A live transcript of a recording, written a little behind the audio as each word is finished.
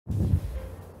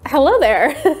Hello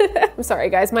there. I'm sorry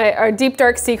guys, our deep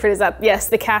dark secret is that, yes,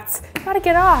 the cats gotta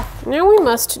get off. Now we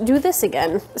must do this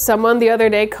again. Someone the other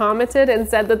day commented and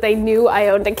said that they knew I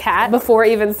owned a cat before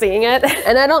even seeing it.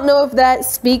 And I don't know if that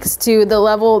speaks to the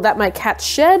level that my cat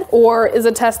shed or is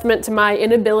a testament to my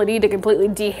inability to completely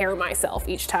de-hair myself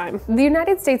each time. The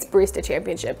United States Barista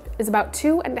Championship is about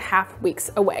 2.5 weeks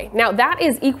away. Now that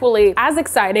is equally as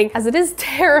exciting as it is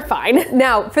terrifying.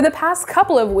 Now, for the past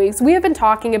couple of weeks, we have been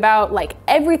talking about like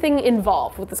everything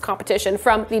involved with this competition,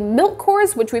 from the milk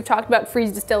course, which we've talked about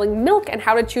freeze distilling milk and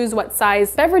how to choose what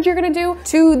size beverage you're gonna do,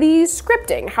 to the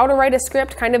scripting, how to write a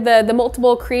script, kind of the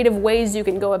multiple creative ways you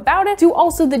can go about it, to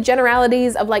also the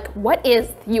generalities of like, what is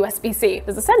USBC?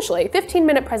 It's essentially a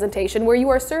 15-minute presentation where you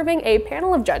are serving a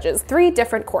panel of judges 3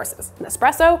 different courses: an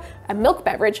espresso, a milk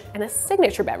beverage, and a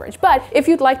signature beverage. But if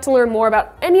you'd like to learn more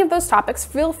about any of those topics,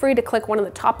 feel free to click one of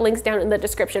the top links down in the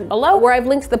description below, where I've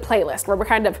linked the playlist where we're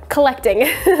kind of collecting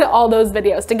all those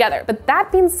videos together. But that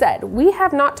being said, we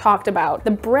have not talked about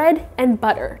the bread and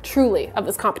butter, truly, of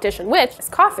this competition, which is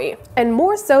coffee. And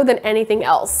more so than anything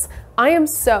else, I am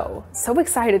so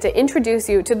excited to introduce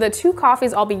you to the 2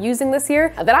 coffees I'll be using this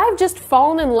year that I've just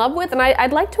fallen in love with, and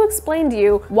I'd like to explain to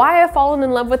you why I've fallen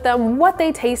in love with them, what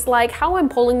they taste like, how I'm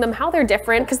pulling them, how they're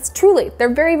different, because truly,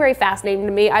 they're very fascinating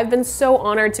to me. I've been so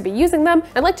honored to be using them.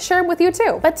 I'd like to share them with you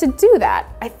too. But to do that,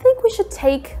 I think we should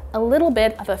take a little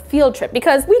bit of a field trip,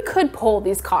 because we could pull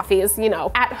these coffees, you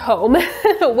know, at home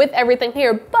with everything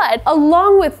here. But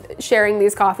along with sharing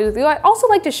these coffees with you, I'd also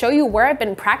like to show you where I've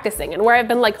been practicing and where I've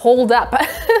been like holed up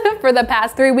for the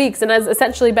past 3 weeks, and has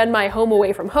essentially been my home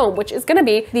away from home, which is gonna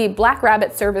be the Black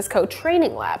Rabbit Service Co.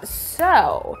 training lab.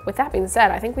 So with that being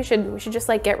said, I think we should just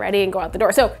like get ready and go out the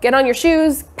door. So get on your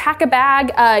shoes, pack a bag,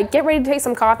 get ready to take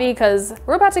some coffee, because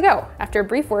we're about to go after a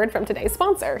brief word from today's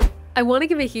sponsor. I want to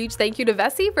give a huge thank you to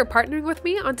Vessi for partnering with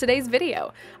me on today's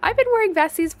video. I've been wearing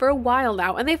Vessis for a while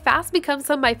now, and they've fast become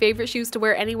some of my favorite shoes to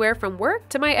wear anywhere from work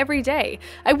to my everyday.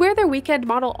 I wear their weekend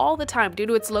model all the time due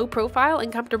to its low profile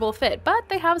and comfortable fit, but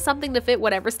they have something to fit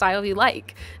whatever style you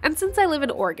like. And since I live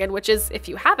in Oregon, which is, if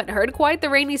you haven't heard, quite the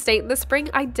rainy state in the spring,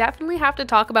 I definitely have to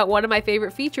talk about one of my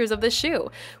favorite features of this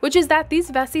shoe, which is that these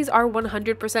Vessis are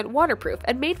 100% waterproof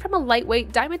and made from a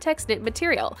lightweight Dymatex knit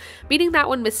material, meaning that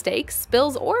when mistakes,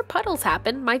 spills, or puddles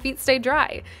happen, my feet stay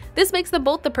dry. This makes them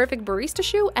both the perfect barista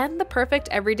shoe and the perfect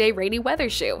everyday rainy weather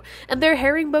shoe, and their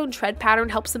herringbone tread pattern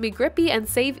helps them be grippy and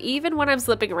safe even when I'm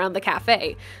slipping around the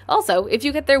cafe. Also, if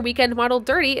you get their weekend model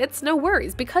dirty, it's no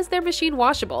worries because they're machine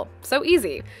washable. So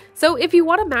easy. So if you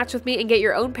want to match with me and get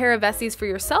your own pair of Vessis for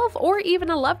yourself or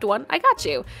even a loved one, I got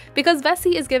you, because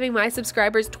Vessi is giving my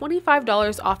subscribers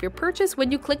 $25 off your purchase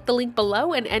when you click the link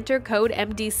below and enter code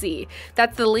MDC.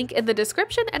 That's the link in the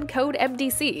description and code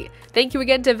MDC. Thank you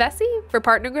again to Vessi for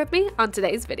partnering with me on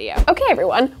today's video. Okay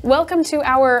everyone, welcome to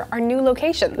our new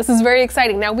location. This is very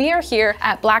exciting. Now we are here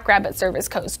at Black Rabbit Service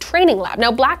Co.'s training lab.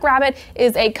 Now Black Rabbit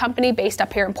is a company based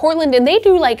up here in Portland, and they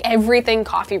do like everything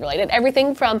coffee related,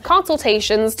 everything from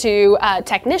consultations to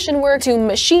technician work, to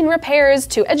machine repairs,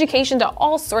 to education, to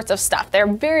all sorts of stuff. They're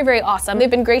very awesome. They've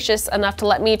been gracious enough to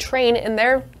let me train in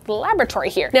their laboratory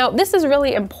here. Now, this is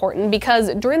really important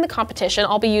because during the competition,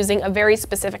 I'll be using a very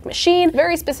specific machine,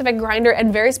 very specific grinder,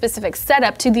 and very specific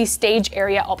setup to the stage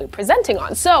area I'll be presenting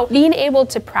on. So being able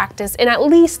to practice in at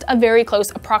least a very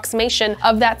close approximation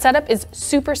of that setup is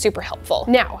super helpful.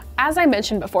 Now, as I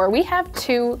mentioned before, we have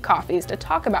 2 coffees to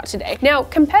talk about today. Now,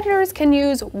 competitors can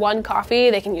use 1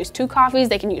 coffee, they can use 2 coffees,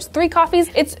 they can use 3 coffees.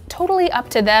 It's totally up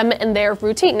to them and their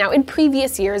routine. Now, in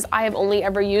previous years, I have only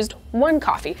ever used 1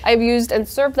 coffee. I've used and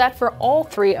served that for all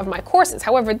 3 of my courses.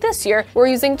 However, this year we're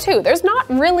using 2. There's not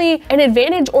really an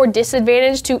advantage or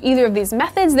disadvantage to either of these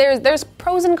methods. There's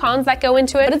pros and cons that go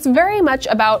into it, but it's very much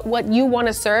about what you want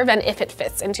to serve and if it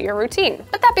fits into your routine.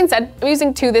 But that being said, I'm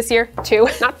using 2 this year. 2,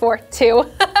 not 4, 2.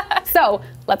 So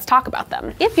let's talk about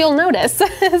them. If you'll notice,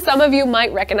 some of you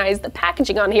might recognize the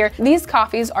packaging on here. These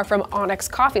coffees are from Onyx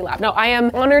Coffee Lab. Now, I am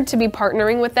honored to be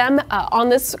partnering with them on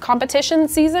this competition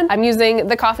season. I'm using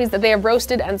the coffees that they have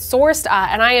roasted and sourced,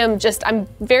 and I'm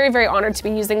very honored to be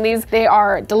using these. They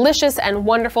are delicious and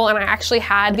wonderful, and I actually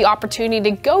had the opportunity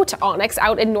to go to Onyx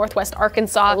out in Northwest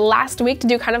Arkansas last week to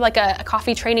do kind of like a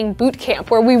coffee training boot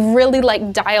camp where we really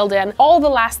like dialed in all the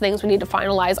last things we need to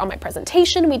finalize on my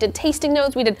presentation. We did tasting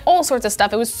notes, we did all sorts of stuff.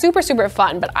 stuff. It was super, super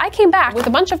fun, but I came back with a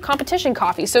bunch of competition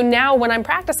coffee. So now when I'm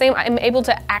practicing, I'm able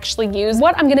to actually use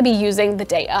what I'm gonna be using the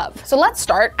day of. So let's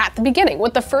start at the beginning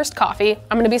with the first coffee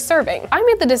I'm gonna be serving. I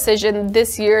made the decision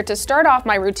this year to start off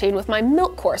my routine with my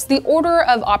milk course. The order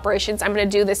of operations I'm gonna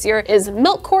do this year is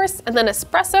milk course, and then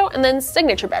espresso, and then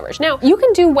signature beverage. Now, you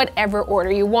can do whatever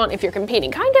order you want if you're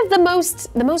competing. Kind of the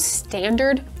most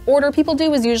standard order people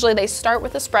do is usually they start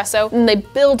with espresso and they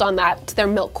build on that to their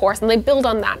milk course and they build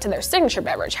on that to their signature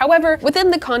beverage. However,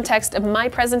 within the context of my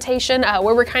presentation,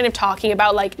 where we're kind of talking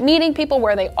about like meeting people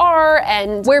where they are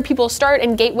and where people start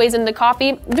and gateways into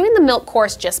coffee, doing the milk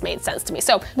course just made sense to me.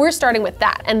 So we're starting with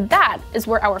that, and that is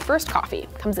where our first coffee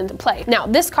comes into play. Now,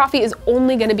 this coffee is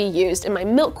only going to be used in my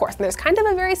milk course, and there's kind of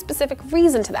a very specific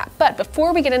reason to that. But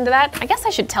before we get into that, I guess I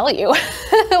should tell you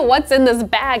what's in this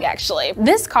bag actually.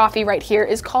 This coffee right here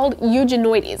is called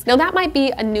Eugenoides. Now that might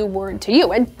be a new word to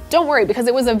you, and don't worry because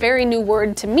it was a very new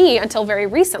word to me until very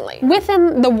recently.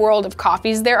 Within the world of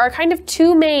coffees, there are kind of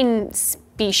two main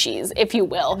species, if you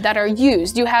will, that are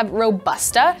used. You have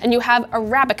Robusta and you have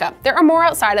Arabica. There are more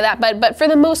outside of that, but for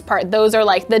the most part, those are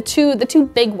like the two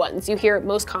big ones you hear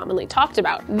most commonly talked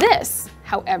about. This,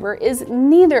 however, is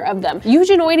neither of them.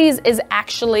 Eugenoides is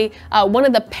actually one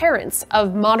of the parents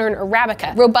of modern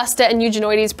Arabica. Robusta and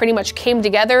Eugenoides pretty much came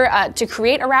together to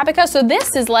create Arabica, so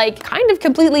this is like kind of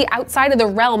completely outside of the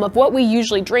realm of what we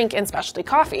usually drink in specialty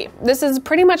coffee. This is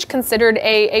pretty much considered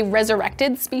a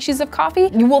resurrected species of coffee.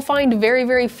 You will find very,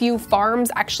 very few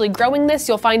farms actually growing this.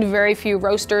 You'll find very few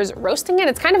roasters roasting it.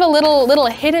 It's kind of a little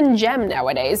hidden gem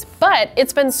nowadays, but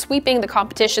it's been sweeping the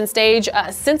competition stage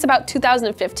since about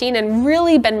 2015 and really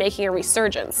been making a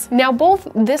resurgence. Now, both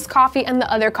this coffee and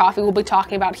the other coffee we'll be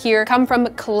talking about here come from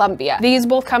Colombia. These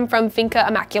both come from Finca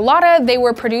Immaculata. They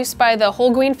were produced by the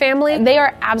Holguin family. They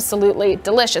are absolutely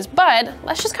delicious, but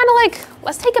let's just kind of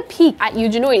let's take a peek at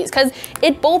Eugenoides because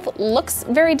it both looks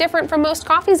very different from most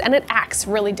coffees and it acts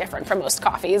really different from most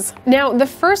coffees. Now, the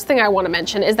first thing I want to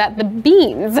mention is that the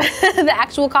beans, the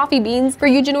actual coffee beans for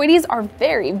Eugenoides are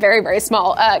very, very, very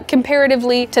small.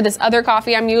 Comparatively to this other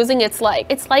coffee I'm using, it's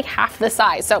like half the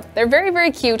size. So they're very, very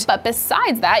cute. But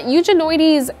besides that,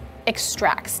 Eugenoides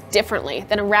extracts differently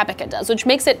than Arabica does, which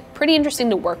makes it pretty interesting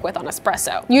to work with on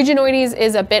espresso. Eugenoides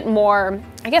is a bit more,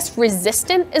 I guess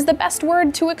resistant is the best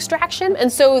word to extraction,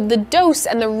 and so the dose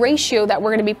and the ratio that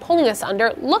we're going to be pulling this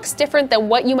under looks different than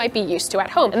what you might be used to at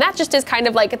home, and that just is kind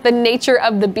of like the nature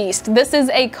of the beast. This is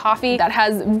a coffee that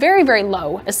has very, very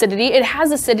low acidity. It has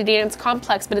acidity and it's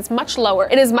complex, but it's much lower.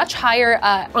 It is much higher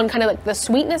on kind of like the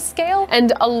sweetness scale,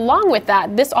 and along with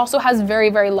that, this also has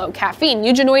very, very low caffeine.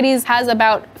 Eugenoides has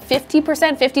about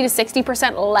 50%, 50 to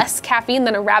 60% less caffeine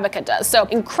than Arabica does. So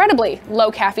incredibly low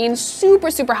caffeine,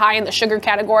 super, super high in the sugar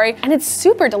category, and it's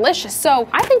super delicious. So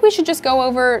I think we should just go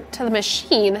over to the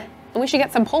machine and we should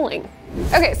get some pulling.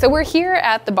 Okay, so we're here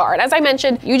at the bar, and as I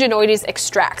mentioned, Eugenoides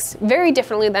extracts very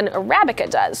differently than Arabica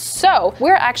does. So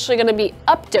we're actually gonna be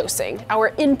updosing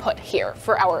our input here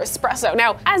for our espresso.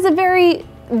 Now, as a very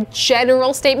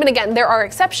general statement, again, there are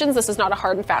exceptions, this is not a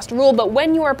hard and fast rule, but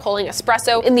when you are pulling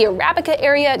espresso in the Arabica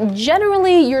area,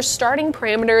 generally your starting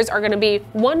parameters are gonna be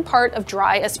 1 part of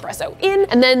dry espresso in,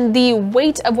 and then the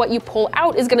weight of what you pull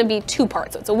out is gonna be 2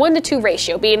 parts. So it's a 1-to-2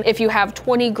 ratio, being if you have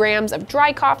 20 grams of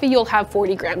dry coffee, you'll have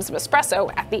 40 grams of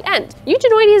espresso at the end.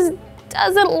 Eugenoides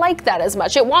doesn't like that as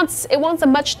much. It wants a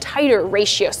much tighter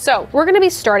ratio. So we're gonna be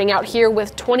starting out here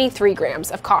with 23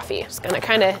 grams of coffee. Just gonna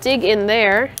kind of dig in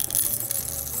there.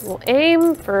 We'll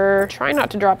aim for, try not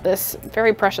to drop this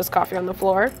very precious coffee on the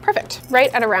floor. Perfect,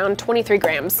 right at around 23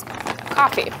 grams of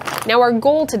coffee. Now our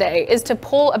goal today is to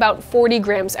pull about 40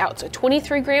 grams out. So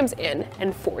 23 grams in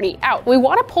and 40 out. We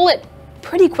wanna pull it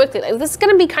pretty quickly. Like, this is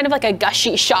gonna be kind of like a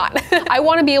gushy shot. I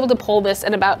wanna be able to pull this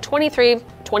in about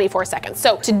 24 seconds.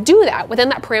 So to do that, within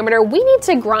that parameter, we need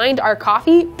to grind our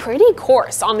coffee pretty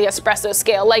coarse on the espresso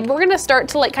scale. Like, we're gonna start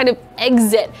to like kind of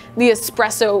exit the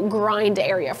espresso grind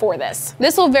area for this.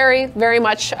 This will vary very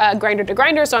much grinder to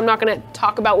grinder, so I'm not gonna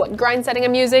talk about what grind setting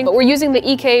I'm using, but we're using the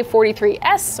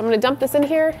EK43S. So I'm gonna dump this in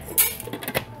here,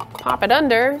 pop it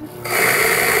under,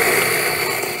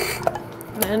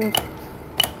 and then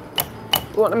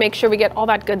we want to make sure we get all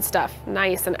that good stuff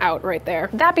nice and out right there.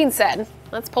 That being said,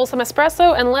 let's pull some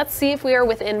espresso and let's see if we are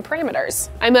within parameters.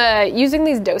 I'm using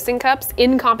these dosing cups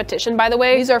in competition, by the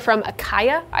way. These are from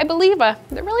Akaya, I believe. They're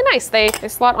really nice. They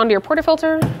slot onto your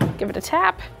portafilter, give it a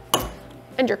tap,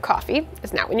 and your coffee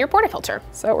is now in your portafilter.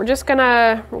 So we're just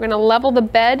gonna level the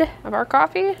bed of our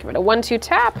coffee, give it a 1-2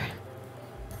 tap,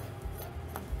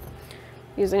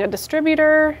 using a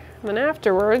distributor, and then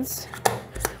afterwards,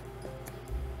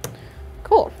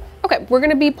 cool. Okay, we're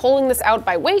gonna be pulling this out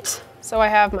by weight. So I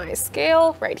have my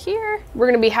scale right here. We're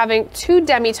gonna be having 2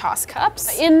 demi-tasse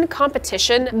cups. In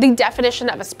competition, the definition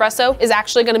of espresso is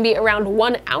actually gonna be around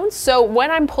 1 ounce. So when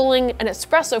I'm pulling an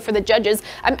espresso for the judges,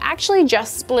 I'm actually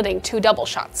just splitting 2 double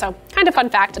shots. So kind of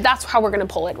fun fact, that's how we're gonna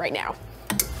pull it right now.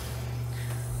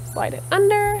 Slide it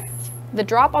under. The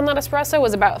drop on that espresso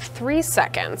was about 3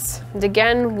 seconds. And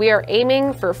again, we are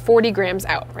aiming for 40 grams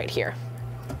out right here.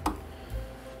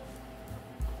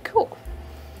 Cool.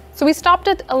 So we stopped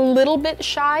it a little bit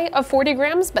shy of 40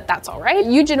 grams, but that's all right.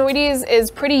 Eugenoides is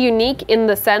pretty unique in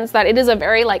the sense that it is a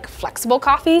very flexible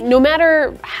coffee. No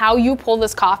matter how you pull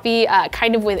this coffee,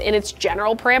 kind of within its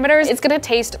general parameters, it's gonna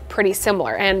taste pretty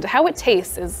similar, and how it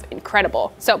tastes is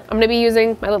incredible. So I'm gonna be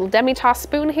using my little demi-tasse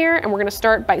spoon here, and we're gonna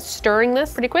start by stirring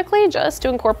this pretty quickly just to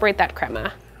incorporate that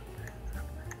crema.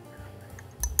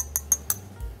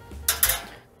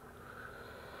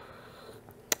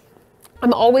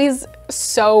 I'm always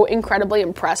so incredibly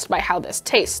impressed by how this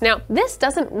tastes. Now, this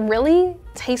doesn't really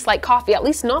taste like coffee, at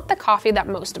least not the coffee that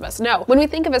most of us know. When we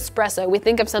think of espresso, we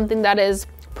think of something that is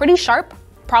pretty sharp,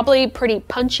 probably pretty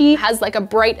punchy, has a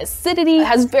bright acidity,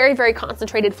 has very, very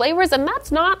concentrated flavors, and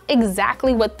that's not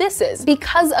exactly what this is.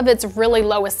 Because of its really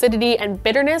low acidity and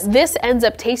bitterness, this ends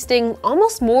up tasting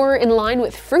almost more in line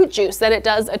with fruit juice than it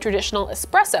does a traditional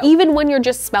espresso. Even when you're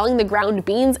just smelling the ground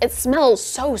beans, it smells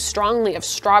so strongly of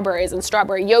strawberries and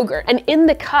strawberry yogurt. And in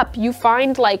the cup, you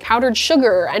find powdered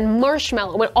sugar and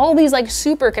marshmallow and all these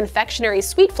super confectionery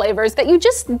sweet flavors that you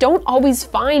just don't always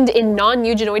find in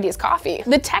non-Eugenoides coffee.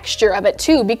 The texture of it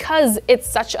too, because it's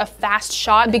such a fast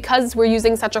shot, because we're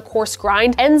using such a coarse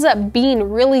grind, ends up being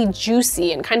really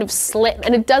juicy and kind of slim.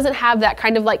 And it doesn't have that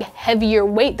kind of heavier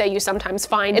weight that you sometimes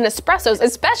find in espressos,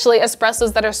 especially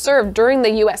espressos that are served during the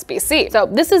USBC. So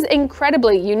this is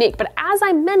incredibly unique, but as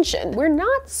I mentioned, we're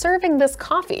not serving this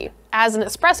coffee as an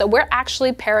espresso. We're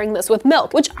actually pairing this with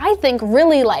milk, which I think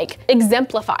really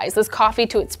exemplifies this coffee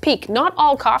to its peak. Not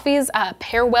all coffees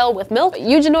pair well with milk, but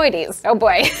Eugenoides, oh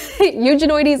boy,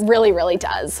 Eugenoides really, really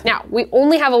does. Now, we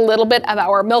only have a little bit of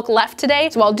our milk left today,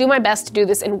 so I'll do my best to do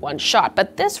this in 1 shot,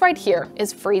 but this right here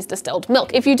is freeze distilled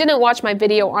milk. If you didn't watch my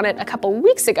video on it a couple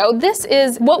weeks ago, this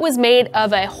is what was made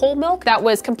of a whole milk that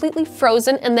was completely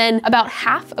frozen, and then about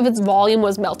half of its volume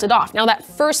was melted off. Now that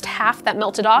first half that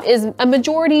melted off is a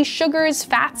majority sugars,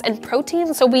 fats, and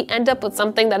protein, so we end up with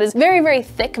something that is very, very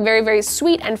thick, very, very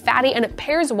sweet and fatty, and it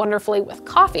pairs wonderfully with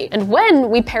coffee. And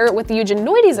when we pair it with the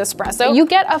Eugenoides espresso, you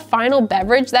get a final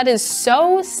beverage that is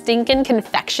so stinking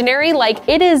confectionery.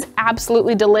 It is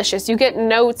absolutely delicious. You get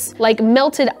notes like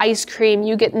melted ice cream,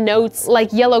 you get notes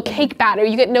like yellow cake batter,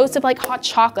 you get notes of hot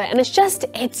chocolate, and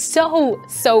it's so,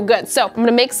 so good. So I'm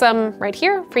gonna make some right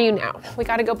here for you now. We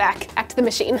gotta go back to the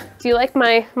machine. Do you like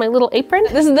my little apron?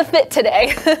 This is the fit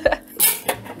today.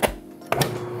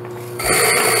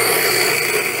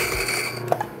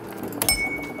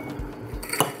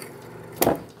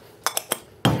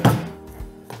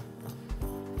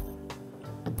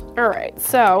 All right,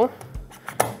 so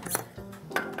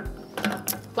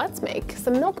let's make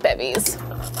some milk bevies.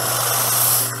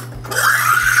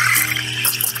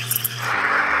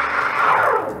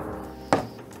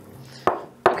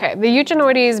 Okay, the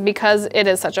Eugenoides, because it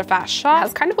is such a fast shot,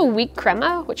 has kind of a weak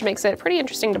crema, which makes it pretty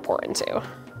interesting to pour into.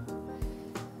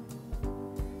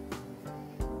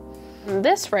 And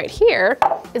this right here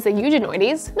is a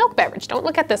Eugenoides milk beverage. Don't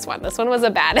look at this one. This one was a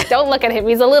bad. Don't look at him.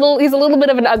 He's a little bit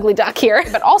of an ugly duck here.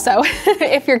 But also,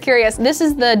 if you're curious, this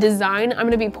is the design I'm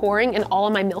gonna be pouring in all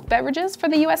of my milk beverages for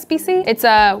the USBC. It's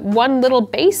a 1 little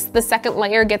base. The second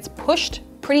layer gets pushed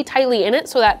pretty tightly in it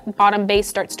so that bottom base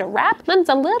starts to wrap. Then it's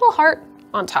a little heart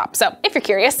on top. So if you're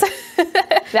curious,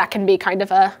 that can be kind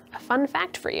of a fun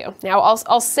fact for you. Now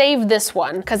I'll save this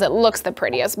one because it looks the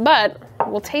prettiest, but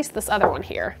we'll taste this other one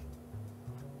here.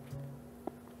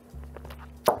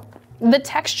 The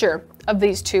texture of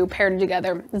these two paired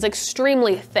together is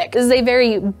extremely thick. This is a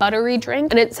very buttery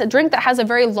drink, and it's a drink that has a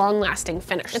very long-lasting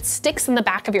finish. It sticks in the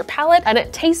back of your palate, and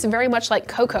it tastes very much like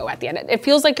cocoa at the end. It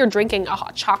feels like you're drinking a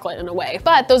hot chocolate in a way.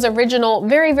 But those original,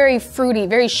 very, very fruity,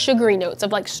 very sugary notes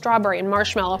of strawberry and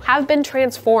marshmallow have been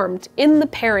transformed in the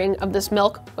pairing of this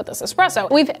milk with this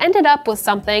espresso. We've ended up with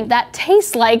something that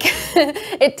tastes like,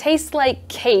 it tastes like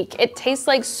cake. It tastes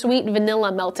like sweet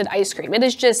vanilla melted ice cream. It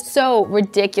is just so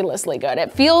ridiculously good.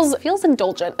 It feels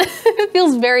indulgent. It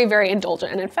feels very, very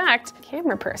indulgent. And in fact,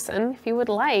 camera person, if you would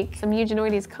like some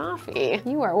Eugenoides coffee,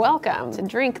 you are welcome to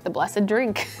drink the blessed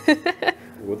drink.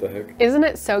 What the heck? Isn't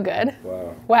it so good?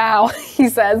 Wow. Wow, he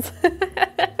says.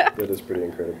 That is pretty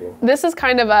incredible. This is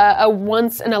kind of a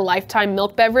once-in-a-lifetime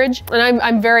milk beverage, and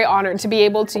I'm very honored to be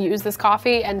able to use this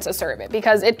coffee and to serve it,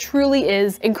 because it truly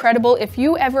is incredible. If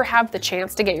you ever have the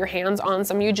chance to get your hands on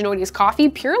some Eugenoides coffee,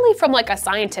 purely from like a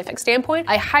scientific standpoint,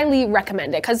 I highly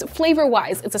recommend it, because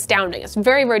flavor-wise, it's astounding. It's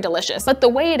very, very delicious. But the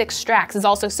way it extracts is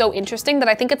also so interesting that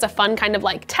I think it's a fun kind of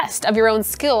like test of your own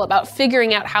skill about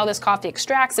figuring out how this coffee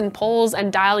extracts and pulls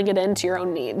and dialing it into your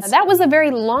own needs. Now, that was a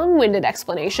very long-winded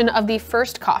explanation of the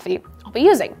first coffee I'll be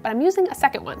using, but I'm using a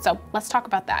second one, so let's talk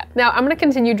about that. Now, I'm gonna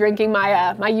continue drinking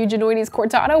my my Eugenoides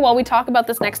Cortado while we talk about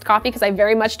this next coffee, because I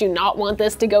very much do not want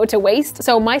this to go to waste.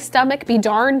 So my stomach be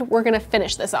darned, we're gonna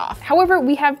finish this off. However,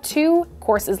 we have 2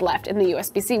 courses left in the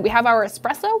USBC. We have our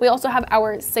espresso, we also have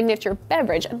our signature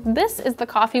beverage, and this is the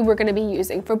coffee we're gonna be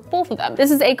using for both of them.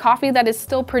 This is a coffee that is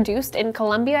still produced in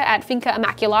Colombia at Finca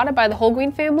Immaculata by the Whole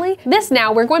Grain family. This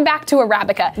now, we're going back to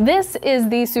Arabica. This is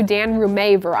the Sudan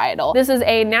Rumé varietal. This is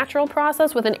a natural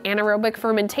process with an anaerobic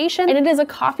fermentation, and it is a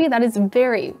coffee that is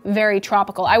very, very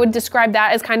tropical. I would describe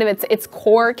that as kind of its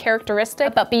core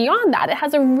characteristic, but beyond that, it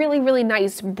has a really, really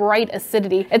nice bright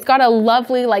acidity. It's got a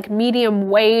lovely like medium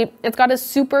weight. It's got a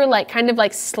super like kind of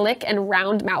like slick and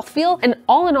round mouthfeel, and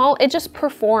all in all, it just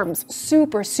performs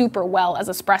super, super well as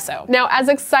espresso. Now, as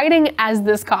exciting as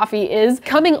this coffee is,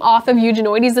 coming off of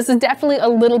Eugenoides, this is definitely a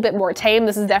little bit more tame.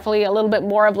 This is definitely a little bit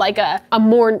more of like a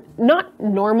more, not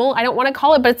normal, I don't want to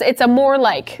call it, but it's a more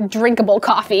like drinkable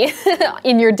coffee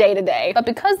in your day-to-day. But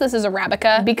because this is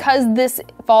Arabica, because this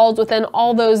falls within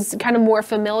all those kind of more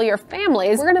familiar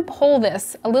families, we're gonna pull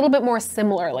this a little bit more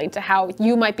similarly to how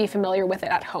you might be familiar with it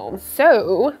at home.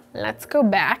 So let's go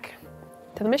back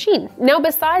to the machine. Now,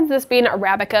 besides this being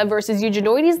Arabica versus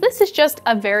Eugenoides, this is just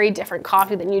a very different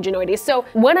coffee than Eugenoides. So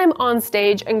when I'm on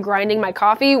stage and grinding my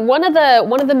coffee, one of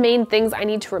the main things I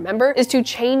need to remember is to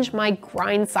change my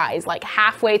grind size like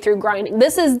halfway through grinding.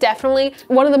 This is definitely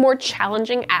one of the more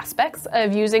challenging aspects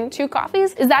of using 2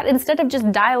 coffees, is that instead of just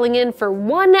dialing in for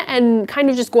one and kind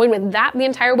of just going with that the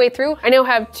entire way through, I now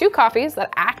have 2 coffees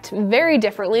that act very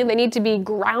differently. They need to be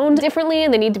ground differently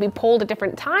and they need to be pulled at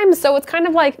different times. So it's kind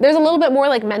of like there's a little bit more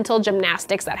like mental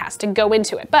gymnastics that has to go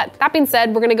into it. But that being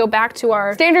said, we're gonna go back to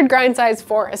our standard grind size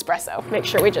for espresso. Make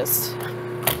sure we just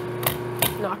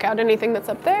knock out anything that's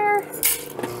up there.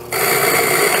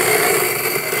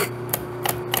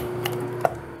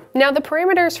 Now, the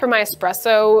parameters for my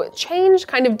espresso change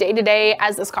kind of day to day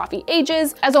as this coffee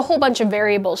ages, as a whole bunch of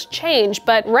variables change,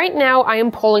 but right now I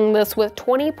am pulling this with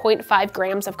 20.5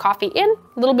 grams of coffee in,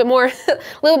 a little bit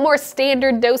more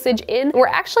standard dosage in. We're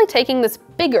actually taking this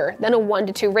bigger than a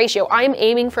 1-to-2 ratio. I'm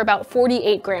aiming for about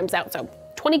 48 grams out, so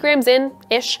 20 grams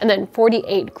in-ish, and then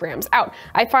 48 grams out.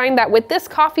 I find that with this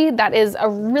coffee, that is a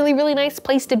really, really nice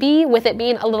place to be, with it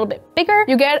being a little bit bigger.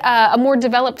 You get a more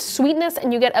developed sweetness,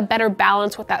 and you get a better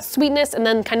balance with that sweetness, and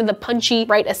then kind of the punchy,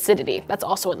 bright acidity that's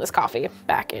also in this coffee.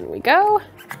 Back in we go.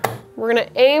 We're gonna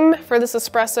aim for this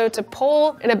espresso to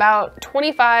pull in about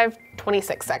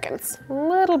 25-26 seconds. A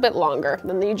little bit longer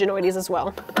than the Eugenoides as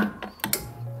well.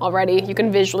 Already, you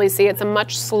can visually see it's a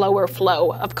much slower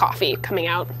flow of coffee coming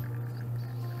out.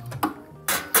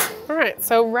 All right,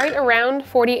 so right around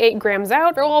 48 grams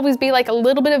out. There'll always be like a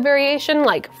little bit of variation,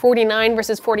 like 49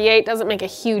 versus 48 doesn't make a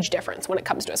huge difference when it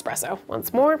comes to espresso.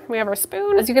 Once more, we have our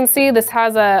spoon. As you can see, this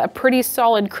has a pretty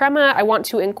solid crema. I want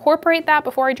to incorporate that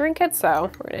before I drink it,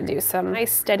 so we're gonna do some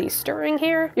nice steady stirring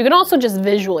here. You can also just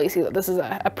visually see that this is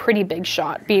a pretty big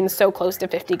shot, being so close to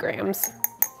 50 grams.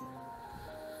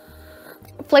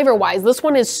 Flavor-wise, this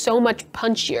one is so much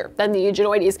punchier than the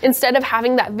Eugenoides. Instead of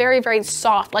having that very, very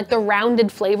soft, like the rounded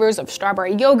flavors of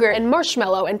strawberry yogurt and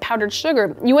marshmallow and powdered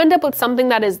sugar, you end up with something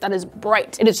that is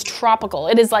bright. It is tropical.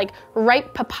 It is like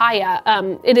ripe papaya.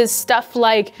 It is stuff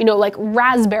like, you know, like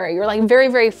raspberry or like very,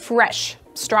 very fresh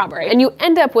strawberry. And you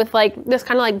end up with like this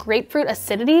kind of like grapefruit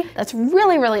acidity that's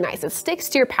really, really nice. It sticks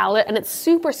to your palate and it's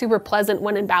super, super pleasant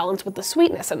when in balance with the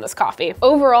sweetness in this coffee.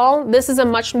 Overall, this is a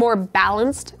much more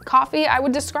balanced coffee, I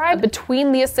would describe,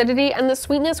 between the acidity and the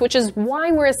sweetness, which is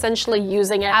why we're essentially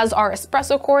using it as our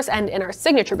espresso course and in our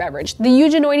signature beverage. The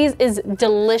Eugenoides is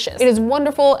delicious. It is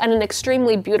wonderful and an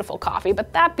extremely beautiful coffee.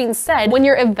 But that being said, when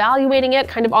you're evaluating it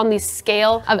kind of on the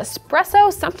scale of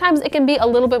espresso, sometimes it can be a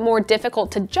little bit more difficult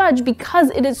to judge because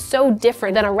because it is so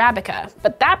different than Arabica.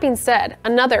 But that being said,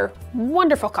 another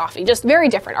wonderful coffee, just very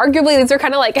different. Arguably, these are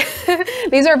kind of like,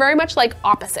 these are very much like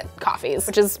opposite coffees,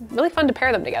 which is really fun to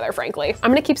pair them together, frankly.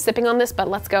 I'm gonna keep sipping on this, but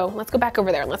let's go back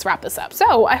over there and let's wrap this up.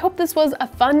 So I hope this was a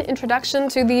fun introduction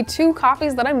to the two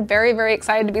coffees that I'm very, very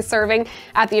excited to be serving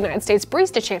at the United States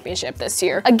Barista Championship this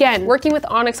year. Again, working with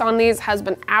Onyx on these has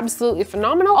been absolutely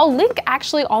phenomenal. I'll link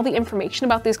actually all the information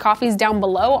about these coffees down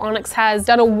below. Onyx has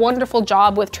done a wonderful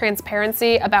job with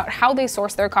transparency about how they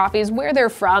source their coffees, where they're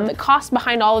from, the cost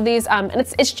behind all of these, and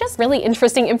it's just really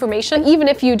interesting information, even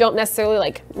if you don't necessarily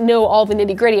like know all the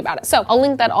nitty-gritty about it. So I'll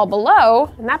link that all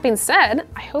below. And that being said,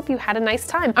 I hope you had a nice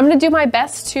time. I'm gonna do my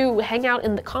best to hang out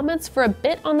in the comments for a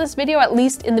bit on this video, at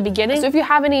least in the beginning. So if you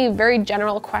have any very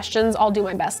general questions, I'll do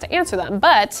my best to answer them.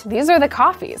 But these are the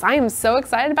coffees. I am so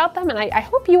excited about them, and I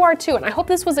hope you are too. And I hope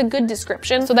this was a good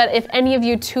description so that if any of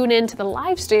you tune in to the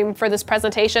live stream for this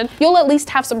presentation, you'll at least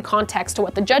have some context to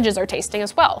what the judges are tasting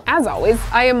as well. As always,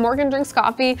 I am Morgan Drinks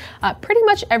Coffee pretty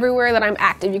much everywhere that I'm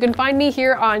active. You can find me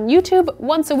here on YouTube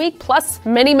once a week, plus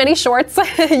many, many shorts.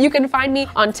 You can find me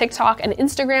on TikTok and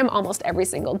Instagram almost every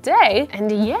single day.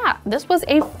 And yeah, this was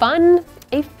a fun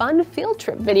field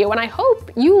trip video, and I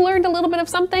hope you learned a little bit of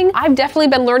something. I've definitely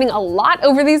been learning a lot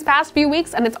over these past few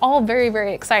weeks, and it's all very,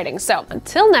 very exciting. So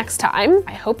until next time,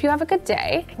 I hope you have a good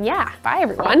day. And yeah, bye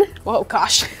everyone. Whoa,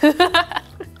 gosh.